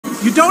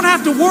You don't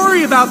have to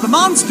worry about the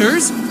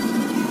monsters.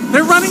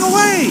 They're running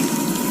away.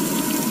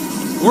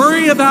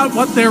 Worry about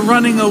what they're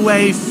running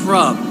away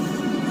from.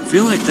 I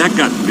feel like that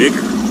got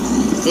bigger.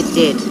 It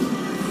did.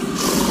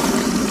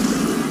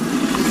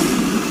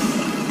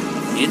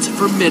 It's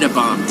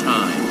Formidabomb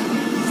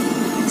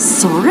time.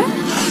 Sora?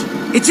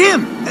 It's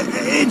him!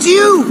 It's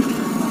you!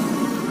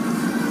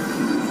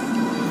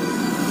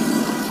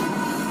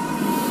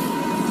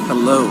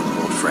 Hello,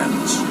 old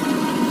friends.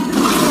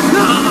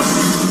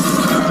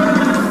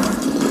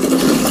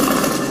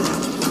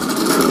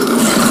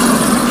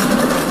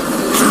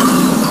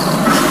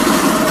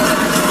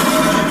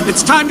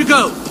 It's time to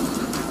go.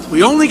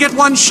 We only get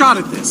one shot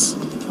at this.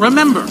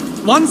 Remember,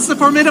 once the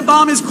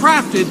Formidabomb is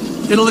crafted,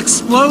 it'll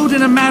explode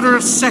in a matter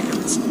of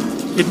seconds.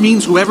 It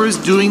means whoever is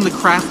doing the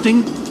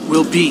crafting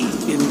will be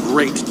in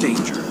great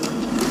danger.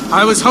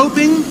 I was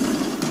hoping,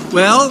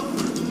 well,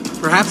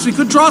 perhaps we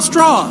could draw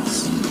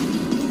straws.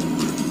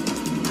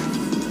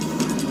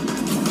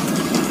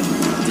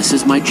 This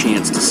is my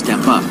chance to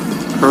step up.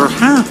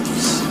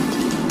 Perhaps.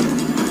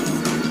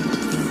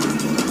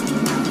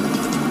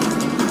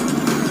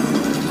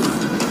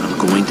 I'm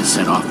going to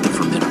set off the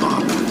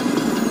Formidabomb.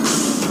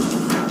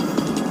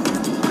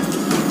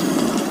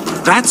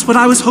 That's what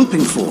I was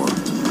hoping for.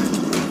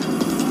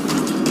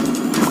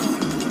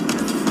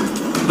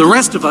 The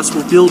rest of us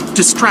will build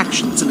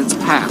distractions in its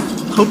path.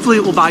 Hopefully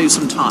it will buy you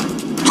some time.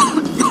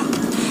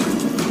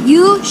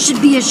 You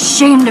should be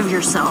ashamed of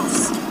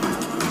yourselves.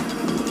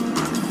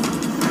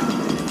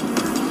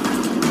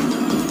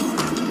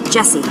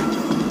 Jesse,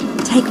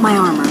 take my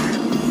armor.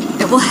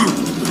 It will help.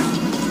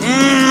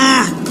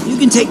 Nah, you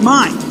can take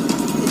mine.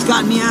 It's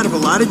gotten me out of a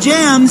lot of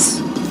jams.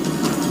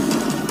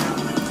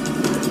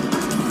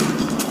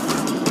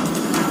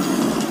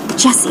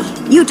 Jesse,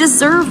 you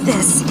deserve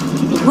this.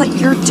 What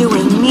you're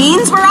doing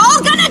means we're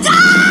all gonna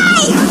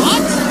die!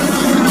 What?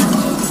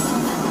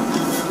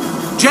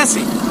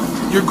 Jesse,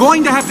 you're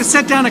going to have to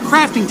set down a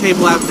crafting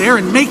table out there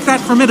and make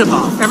that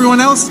Formidabomb. Everyone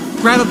else,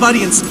 grab a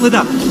buddy and split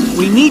up.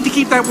 We need to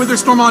keep that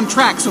Witherstorm on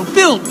track, so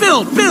build!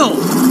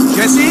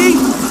 Jesse,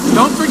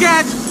 don't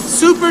forget,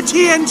 Super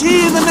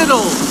TNT in the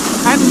middle,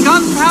 and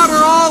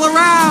gunpowder all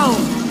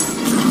around!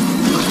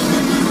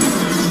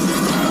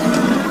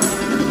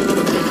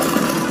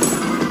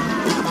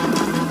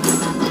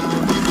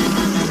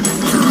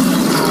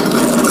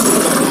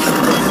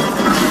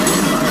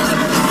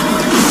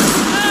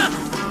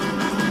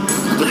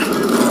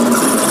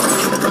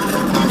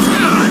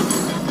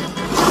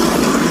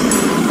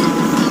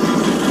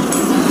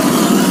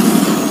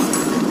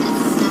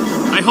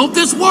 I hope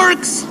this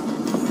works!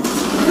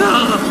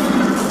 No!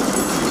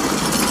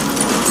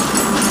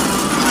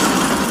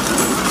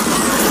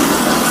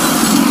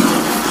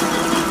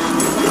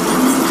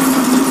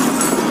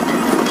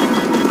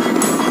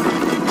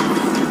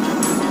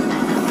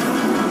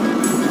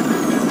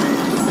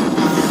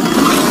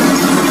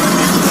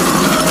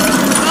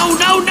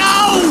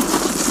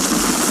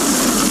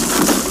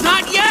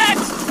 Not yet!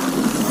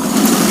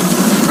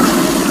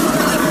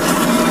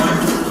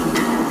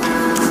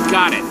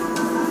 Got it.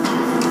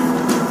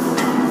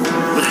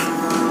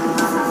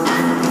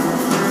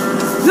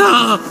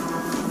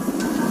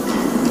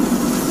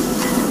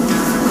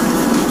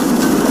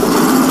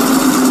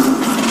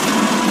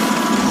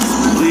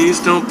 Please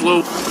don't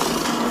blow.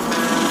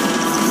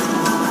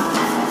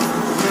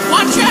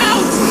 Watch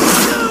out!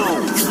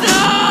 No!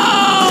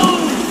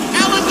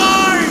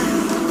 Elagard!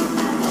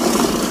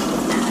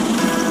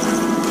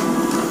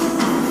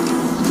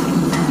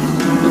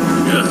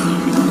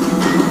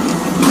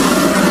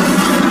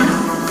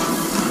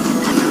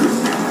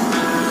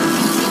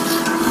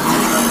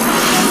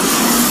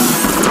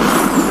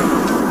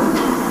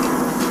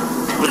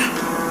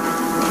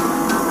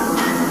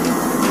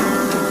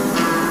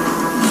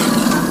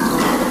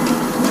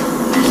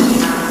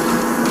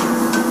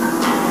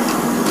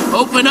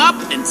 Open up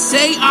and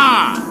say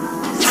ah!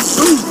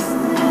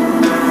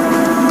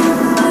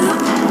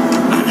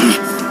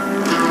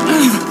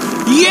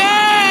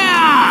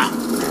 Yeah!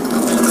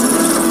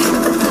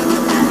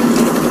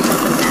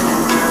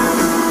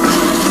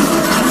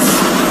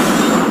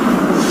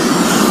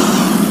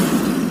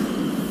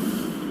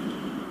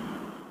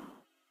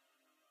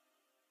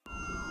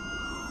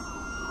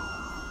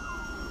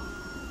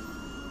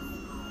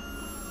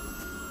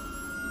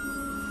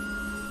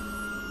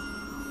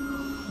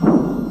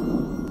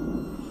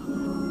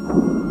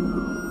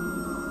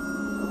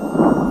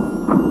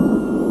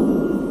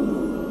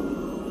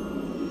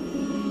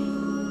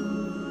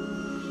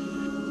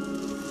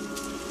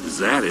 Is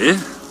that it?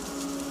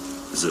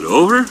 Is it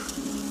over?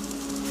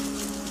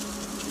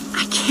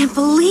 I can't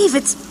believe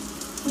it's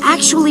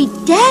actually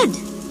dead.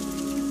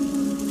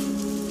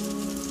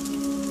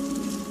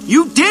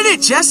 You did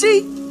it,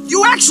 Jesse!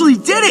 You actually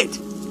did it!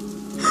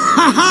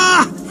 Ha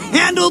ha!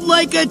 Handled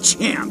like a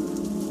champ.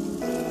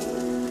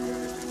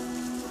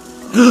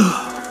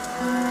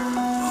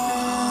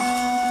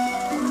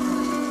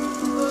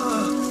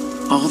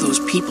 All those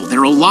people,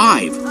 they're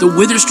alive. The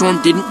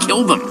Witherstorm didn't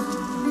kill them.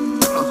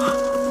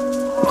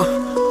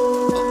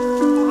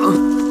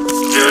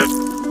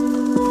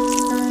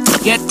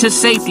 Get to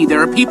safety. There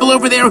are people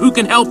over there who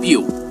can help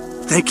you.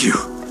 Thank you.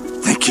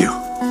 Thank you.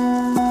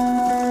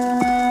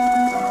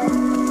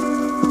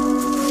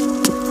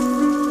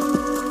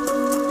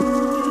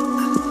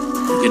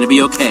 You're gonna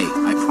be okay,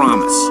 I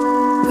promise.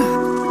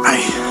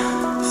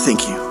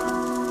 Thank you.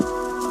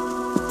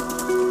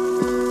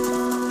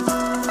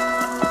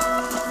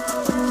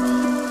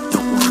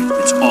 Don't worry,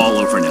 it's all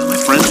over now. My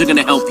friends are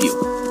gonna help you.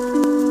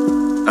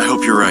 I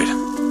hope you're right.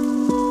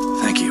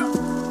 Thank you.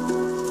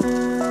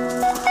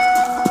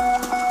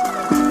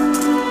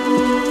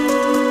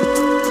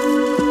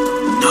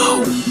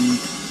 No!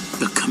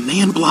 The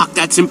command block,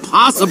 that's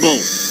impossible!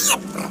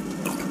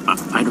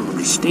 I don't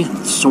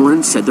understand.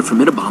 Soren said the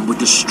Formidabomb would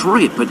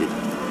destroy it, but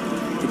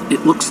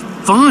it looks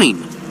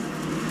fine.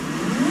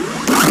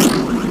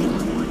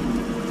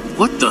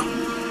 What the?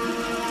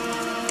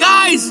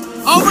 Guys!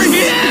 Over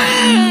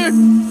here!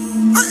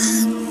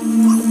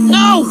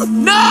 No!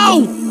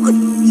 No!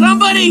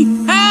 Somebody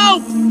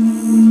help!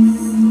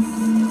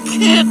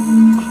 Can't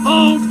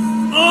hold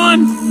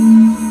on.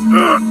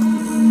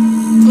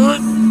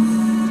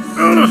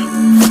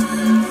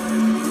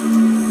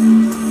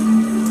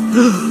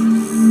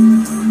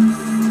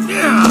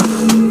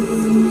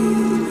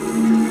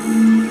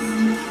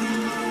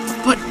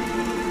 But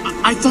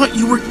I thought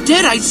you were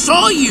dead. I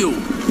saw you.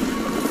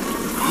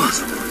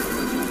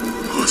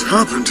 What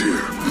happened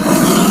here?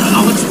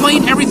 I'll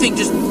explain everything,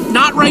 just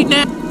not right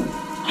now.